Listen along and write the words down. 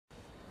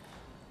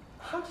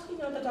How did he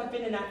know that I've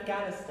been in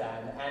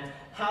Afghanistan, and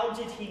how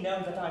did he know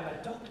that I'm a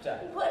doctor?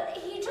 Well,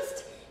 he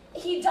does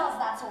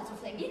that sort of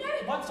thing, you know?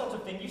 What sort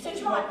of thing? You said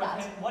It's you work like with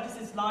that. him. What is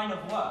his line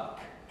of work?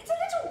 It's a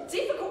little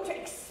difficult to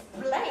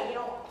explain,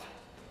 or...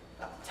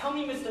 Tell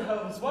me, Mr.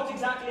 Holmes, what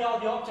exactly are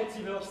the objects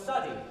of your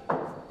study?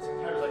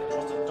 Suppose I can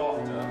trust a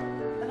doctor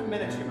and a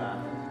military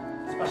man,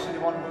 especially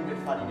the one wounded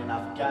fighting in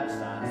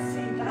Afghanistan.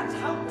 See, that's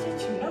how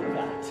did you know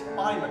that?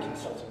 I'm a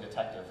consulting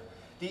detective.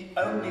 The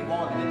only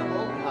one in the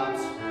world,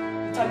 perhaps.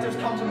 Detectives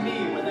come to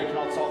me when they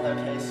cannot solve their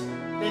case.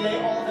 They lay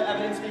all the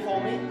evidence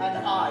before me, and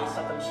I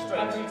set them straight.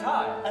 Every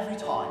time? Every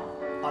time.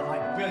 By my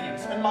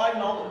brilliance and my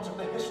knowledge of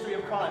the history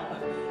of crime.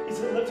 He's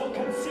a little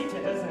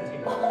conceited, isn't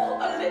he? Oh,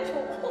 a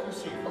little. You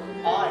see,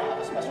 I have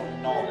a special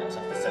knowledge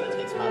that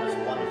facilitates matters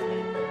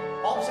wonderfully.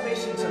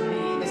 Observation to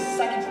me is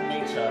second to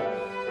nature.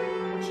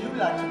 Would you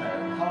like to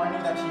know how I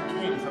knew that you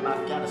came from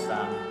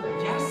Afghanistan?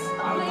 Yes,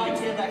 I would like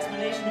to hear the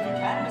explanation if you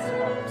can, Mr.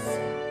 Holmes.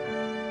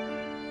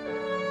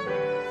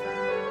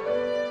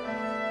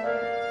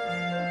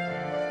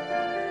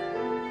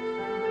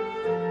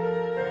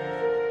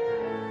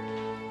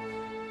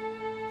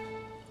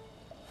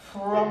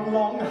 From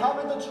long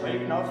having the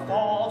train of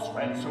thoughts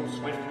ran so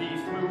swiftly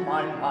through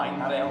my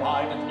mind that I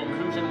arrived at the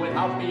conclusion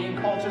without being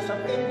conscious of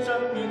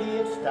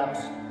intermediate steps.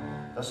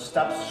 The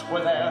steps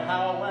were there,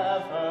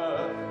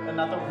 however, and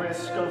at the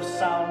risk of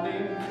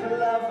sounding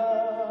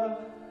clever,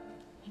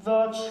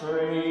 the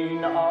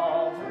train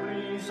of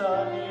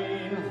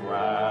reasoning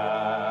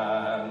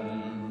ran.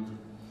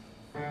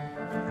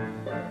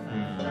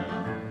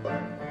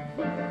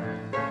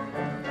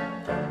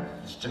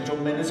 This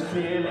gentleman is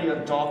clearly a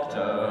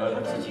doctor,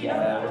 but his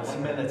air of a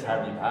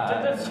military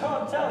man. Did the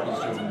shot tell you?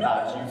 Assume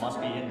that you must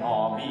be an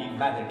army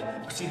medic.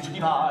 You seem to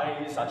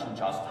devise that you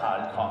just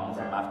had come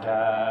from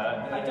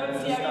Afghanistan. I don't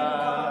see how you can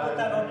come up with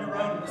that on your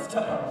own,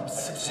 Mr. Holmes.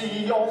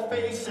 See, your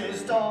face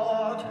is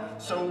dark,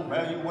 so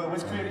where you were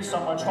was clearly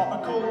somewhere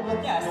tropical.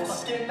 Yes, your but...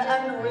 skin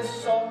and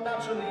wrists are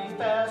naturally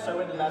fair, so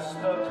unless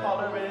the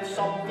color is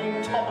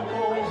something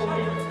topical,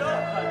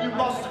 you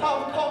must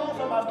have come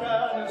from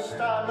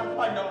Afghanistan.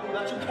 I know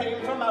that you came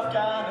from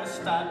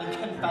Afghanistan. You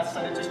confess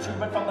that it is true,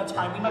 but from the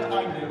time we met,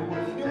 I knew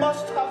you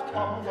must have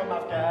come from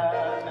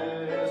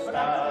Afghanistan. But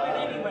I've never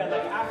been anywhere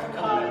like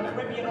Africa and the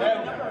Caribbean or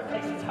any number of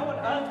places. How on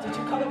earth did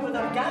you come up with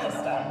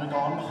Afghanistan?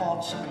 Undergone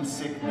hardship and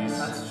sickness.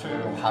 That's true.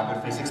 Your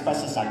haggard face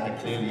expresses that quite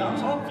clearly.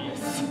 That's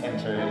obvious.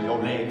 Enter your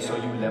legs, so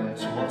you limp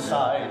to one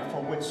side,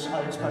 for which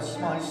I express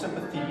my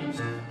sympathies.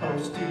 Oh,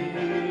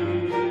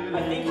 still. I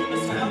think you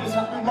must have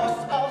You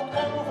must have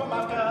come from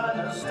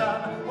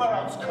Afghanistan. Where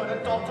else could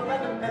a doctor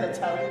and a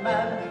military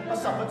man have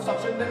suffered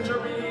such an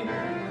injury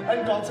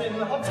and gotten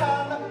a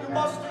tan? You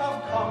must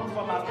have come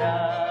from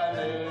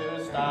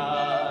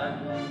Afghanistan.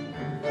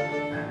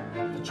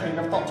 The train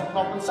of thought took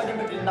not 1 second,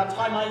 but in that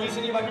time I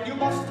easily reckoned you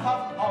must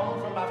have